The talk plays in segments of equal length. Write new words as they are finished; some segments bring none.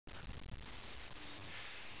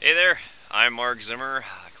Hey there, I'm Mark Zimmer,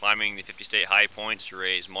 climbing the 50-state high points to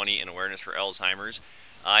raise money and awareness for Alzheimer's.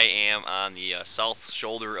 I am on the south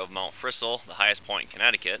shoulder of Mount Fristle, the highest point in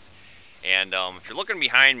Connecticut. And if you're looking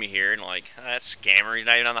behind me here and like, that's scammer, he's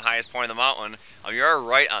not even on the highest point of the mountain, you are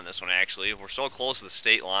right on this one actually. We're so close to the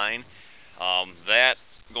state line. That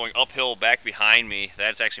going uphill back behind me,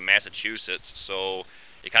 that's actually Massachusetts. So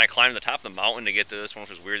you kind of climb to the top of the mountain to get to this one,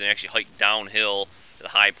 which is weird. They actually hike downhill to the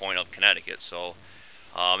high point of Connecticut. So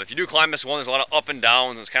if you do climb this one, there's a lot of up and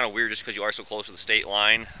downs, and it's kind of weird just because you are so close to the state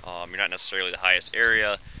line. You're not necessarily the highest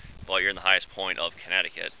area, but you're in the highest point of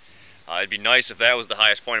Connecticut. It'd be nice if that was the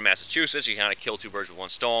highest point in Massachusetts. You kind of kill two birds with one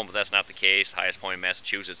stone, but that's not the case. The highest point in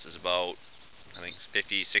Massachusetts is about, I think,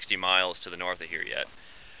 50, 60 miles to the north of here yet.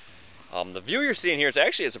 The view you're seeing here,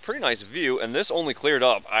 it's a pretty nice view, and this only cleared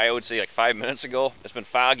up, I would say, like 5 minutes ago. It's been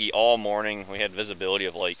foggy all morning. We had visibility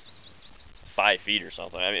of like 5 feet or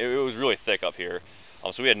something. I mean, it was really thick up here.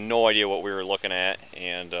 So we had no idea what we were looking at,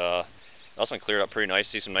 and that's been cleared up pretty nice.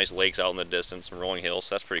 See some nice lakes out in the distance, some rolling hills,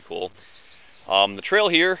 so that's pretty cool. The trail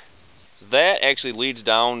here, that actually leads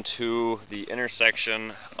down to the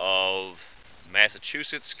intersection of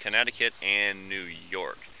Massachusetts, Connecticut, and New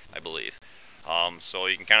York, I believe. So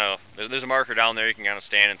you can kind of, there's a marker down there, you can kind of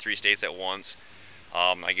stand in 3 states at once.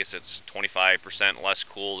 I guess it's 25% less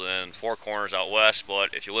cool than Four Corners out west,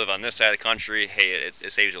 but if you live on this side of the country, hey,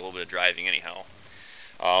 it saves you a little bit of driving anyhow.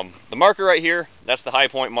 The marker right here, that's the high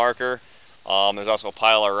point marker. There's also a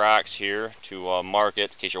pile of rocks here to mark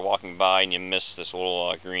it in case you're walking by and you miss this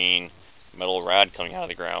little green metal rod coming out of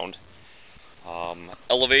the ground.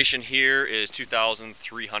 Elevation here is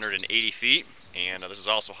 2,380 feet, and this is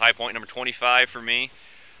also high point number 25 for me.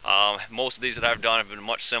 Most of these that I've done have been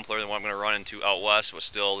much simpler than what I'm going to run into out west, but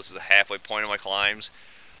still this is a halfway point of my climbs,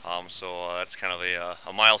 so that's kind of a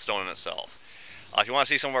milestone in itself. If you want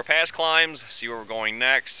to see some of our past climbs, see where we're going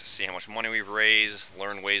next, see how much money we've raised,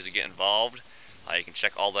 learn ways to get involved, you can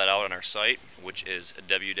check all that out on our site, which is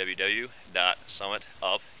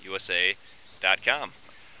www.summitupusa.com.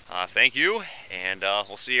 Thank you, and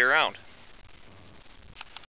we'll see you around.